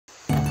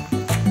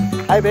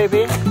Hi,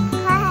 baby.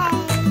 Hi.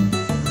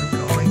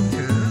 We're going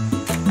to...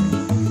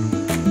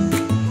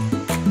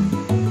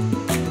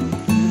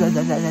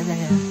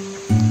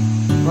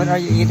 What are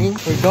you eating?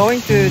 We're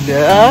going to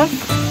the...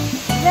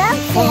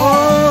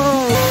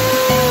 Oh.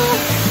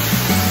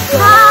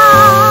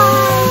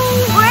 Hi.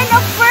 We're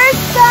the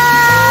first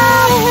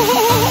stop.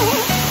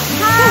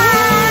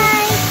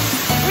 Hi.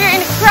 We're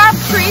in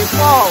Crabtree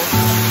Falls.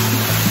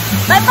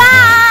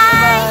 Bye-bye.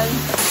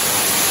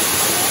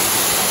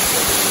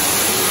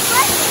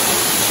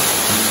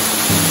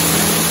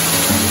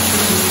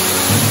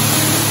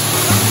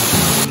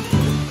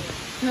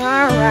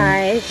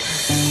 Alright,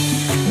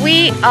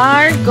 we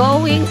are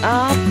going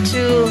up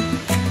to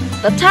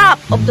the top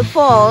of the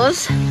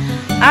falls.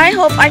 I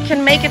hope I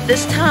can make it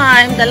this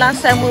time. The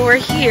last time we were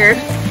here,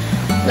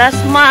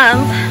 last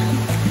month,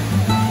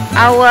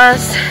 I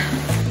was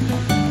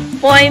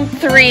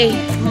 0.3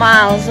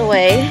 miles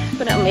away.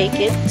 Couldn't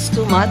make it, it's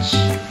too much.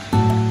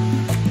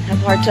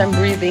 Have a hard time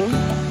breathing.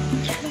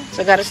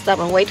 So I gotta stop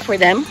and wait for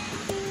them.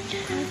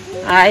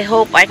 I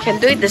hope I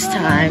can do it this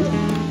time.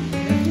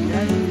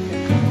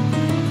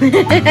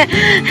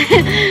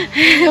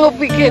 I hope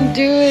we can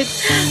do it.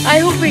 I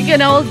hope we can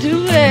all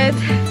do it.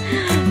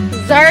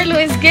 Zarlo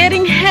is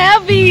getting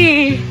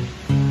heavy.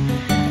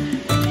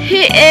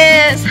 He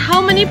is,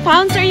 how many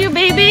pounds are you,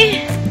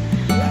 baby?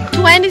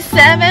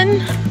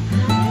 27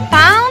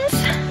 pounds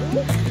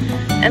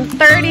and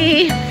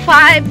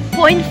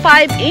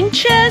 35.5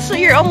 inches. So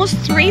you're almost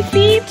 3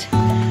 feet.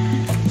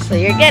 So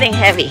you're getting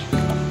heavy.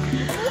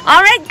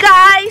 Alright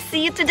guys,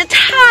 see you to the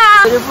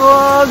top.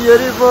 Beautiful,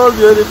 beautiful,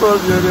 beautiful,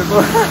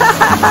 beautiful.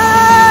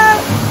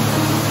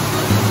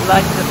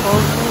 Like the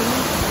falls?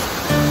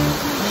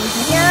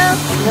 Yeah.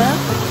 Yeah?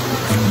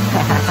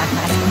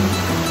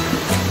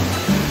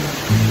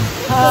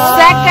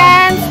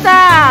 Second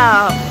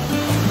stop.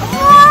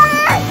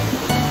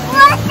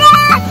 What's that?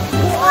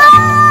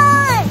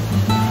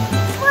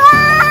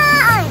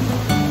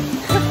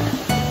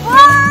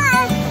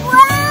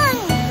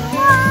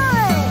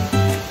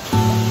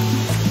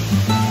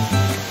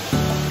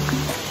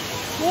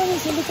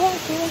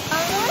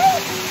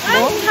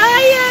 I'm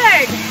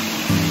tired.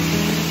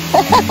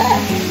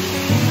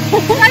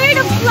 Tired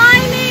of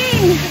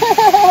climbing.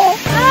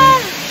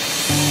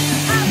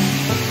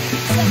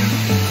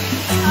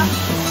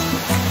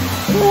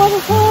 The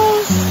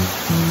waterfalls.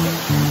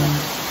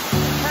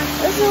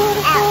 There's the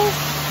waterfalls.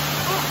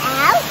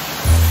 Ow.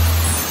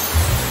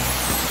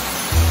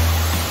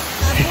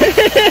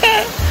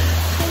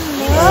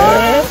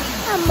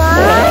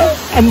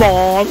 I'm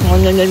on.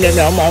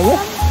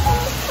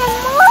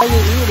 What are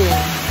you eating?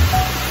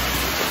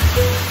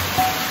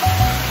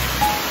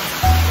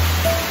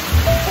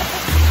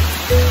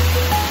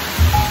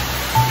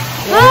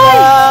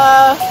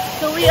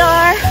 So we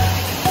are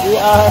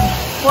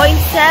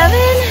 0.7.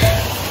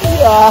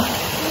 Yeah,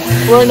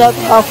 we're not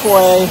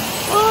halfway.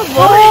 Oh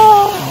boy,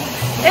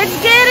 it's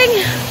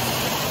getting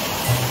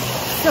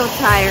so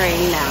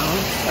tiring now.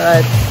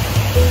 Alright,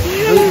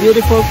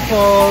 beautiful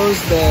falls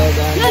there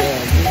and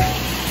there.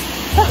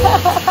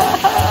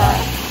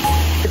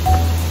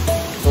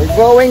 We're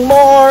going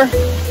more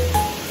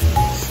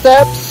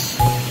steps.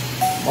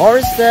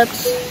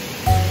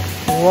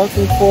 We're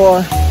walking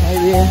for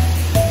maybe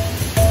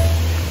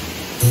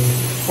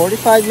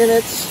 45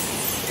 minutes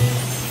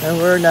and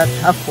we're not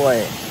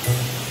halfway.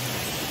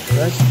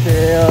 We're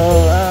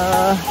still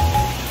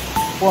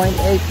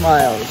 0.8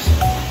 miles.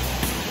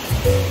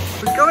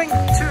 We're going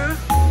to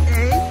a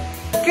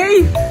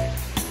cave.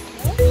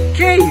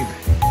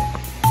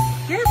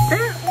 Yes,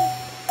 there.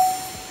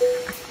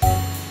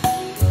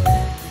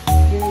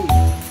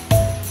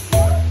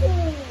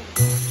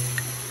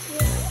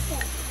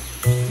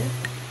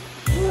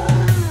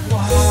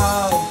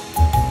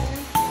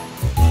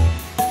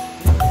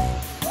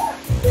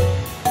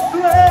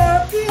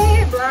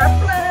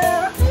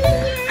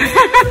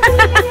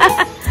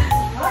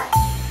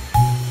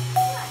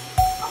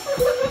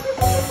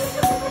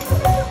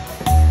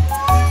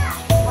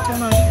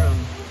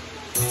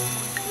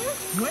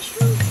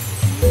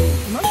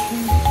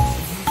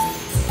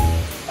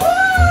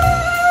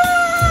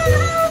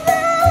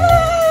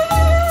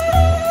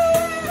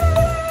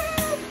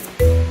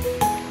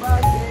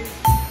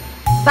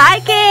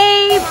 Bye,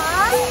 cave.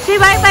 Say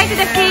bye-bye to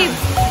the cave.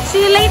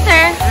 See you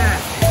later.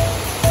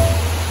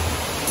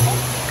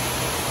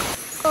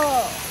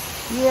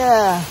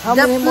 Yeah, how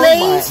The many more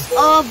place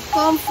miles? of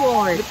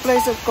comfort. The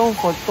place of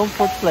comfort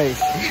place.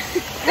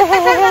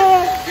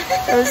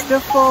 There's the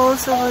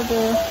falls over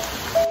there.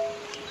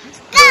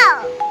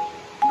 Go.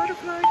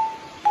 Butterfly.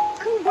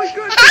 Oh my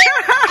god.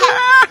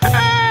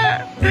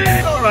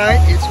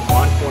 Alright, it's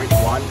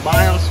 1.1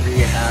 miles.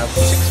 We have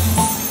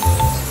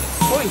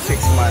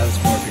 6.6 miles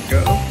more to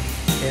go.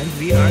 And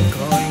we are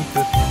going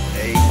to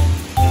take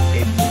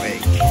a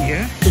break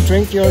here. To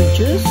drink your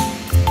juice?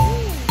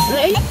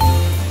 Hey.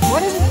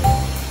 What is it?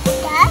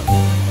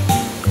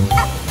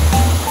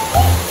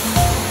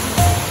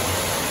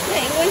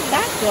 Hey, what's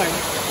that for?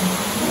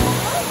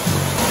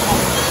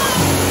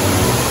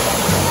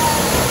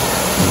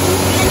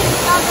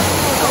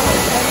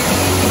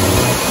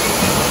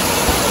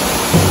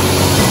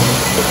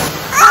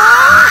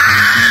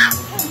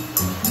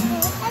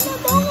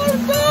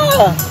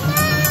 No.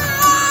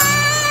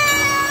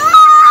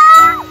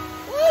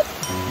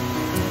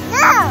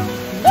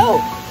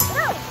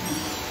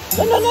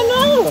 No, no, no,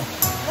 no.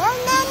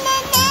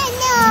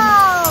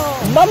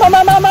 Mama,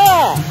 mama, mama.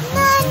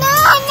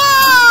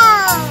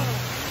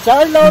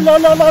 Sorry, no, no,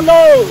 no, no,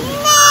 no.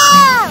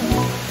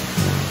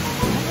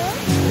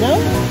 No?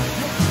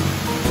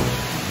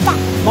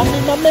 Mommy,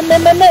 mommy,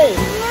 mommy, mommy.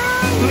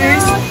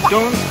 Please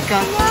don't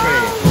cut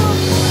trail.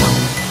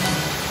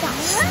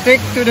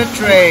 Stick to the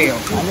trail.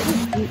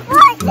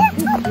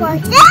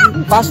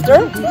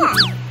 Faster?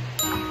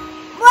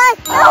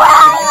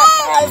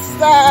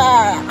 Faster!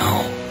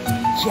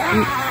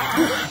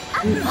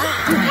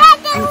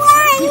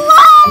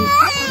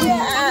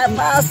 Yeah,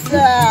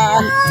 faster!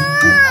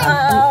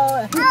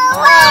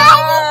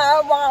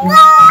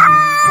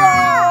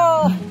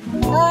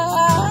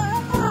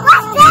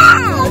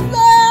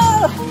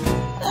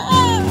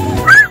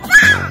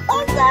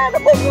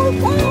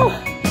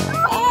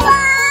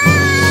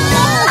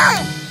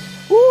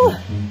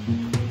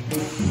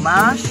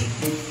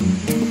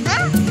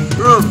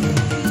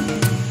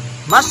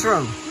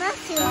 Mushroom.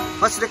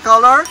 What's the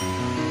color?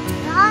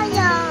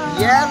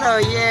 Yellow,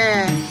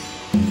 yeah.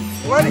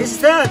 What is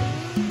that?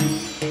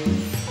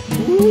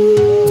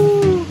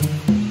 Ooh.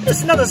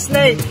 It's not a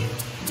snake.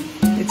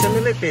 It's a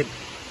millipede.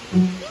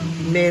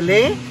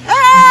 Millipede.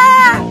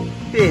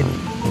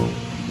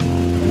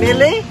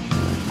 Millipede.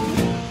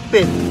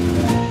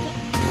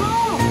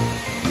 Oh,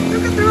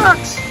 look at the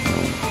rocks.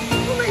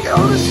 Oh my God,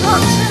 all those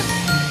rocks.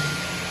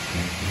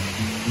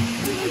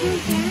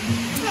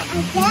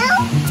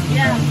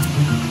 Yeah.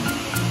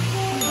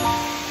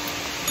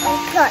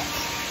 Cut.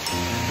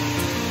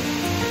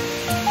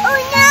 Oh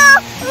no!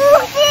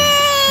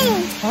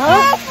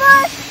 Huh?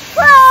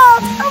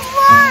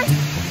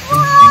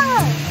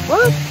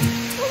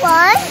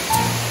 What?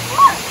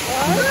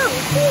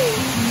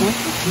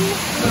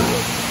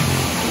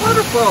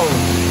 Waterfall.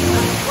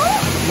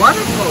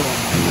 Waterfall.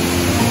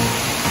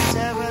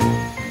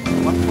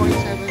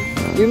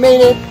 1.7. You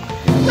made it.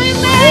 We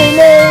made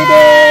it.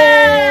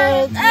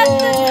 At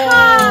the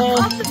top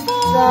of the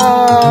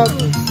fall.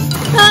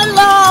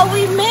 Hello,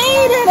 we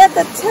made it at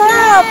the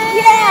top.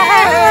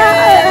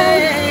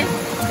 Yay!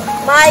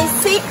 My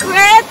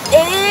secret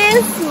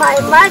is my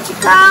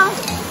magical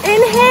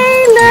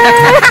inhaler.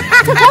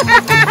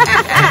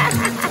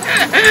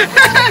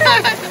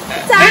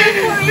 Time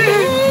for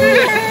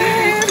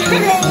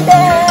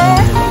inhaler.